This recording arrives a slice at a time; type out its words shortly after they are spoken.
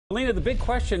Alina, the big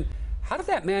question, how did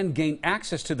that man gain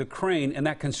access to the crane and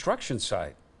that construction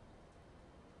site?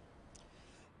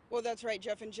 Well, that's right,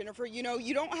 Jeff and Jennifer. You know,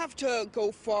 you don't have to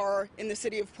go far in the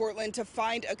city of Portland to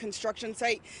find a construction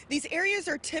site. These areas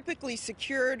are typically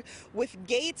secured with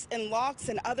gates and locks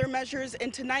and other measures.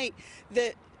 And tonight,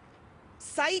 the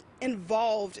site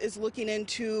involved is looking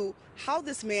into how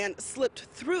this man slipped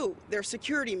through their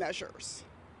security measures.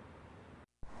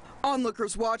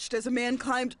 Onlookers watched as a man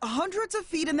climbed hundreds of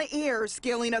feet in the air,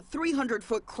 scaling a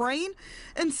 300-foot crane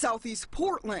in southeast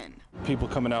Portland. People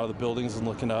coming out of the buildings and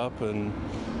looking up, and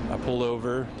I pulled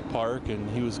over to park, and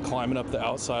he was climbing up the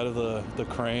outside of the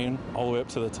crane all the way up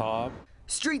to the top.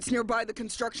 Streets nearby the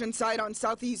construction site on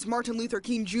Southeast Martin Luther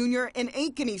King Jr. and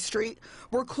Ankeny Street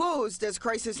were closed as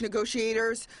crisis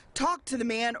negotiators talked to the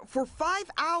man for 5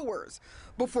 hours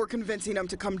before convincing him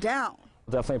to come down.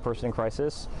 Definitely a person in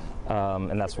crisis,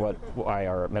 and that's why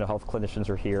our mental health clinicians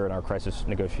are here and our crisis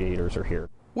negotiators are here.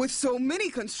 With so many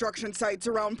construction sites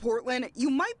around Portland, you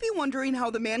might be wondering how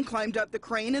the man climbed up the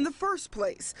crane in the first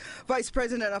place. Vice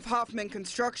President of Hoffman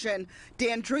Construction,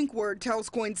 Dan Drinkword, tells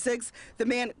KOIN 6 the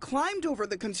man climbed over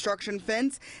the construction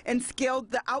fence and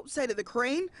scaled the outside of the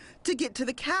crane to get to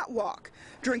the catwalk.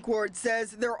 Drinkword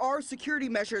says there are security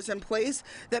measures in place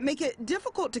that make it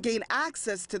difficult to gain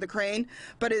access to the crane,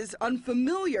 but is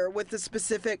unfamiliar with the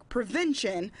specific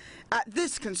prevention at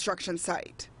this construction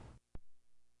site.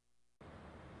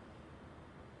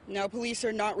 Now, police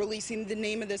are not releasing the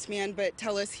name of this man, but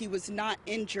tell us he was not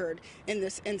injured in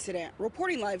this incident.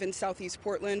 Reporting live in Southeast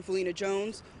Portland, Valina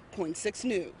Jones, KOIN 6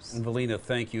 News. And Valina,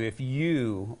 thank you. If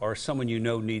you or someone you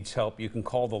know needs help, you can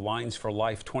call the Lines for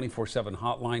Life 24/7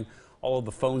 hotline. All of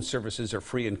the phone services are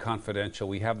free and confidential.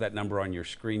 We have that number on your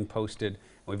screen posted.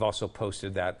 We've also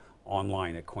posted that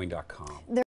online at KOIN.com.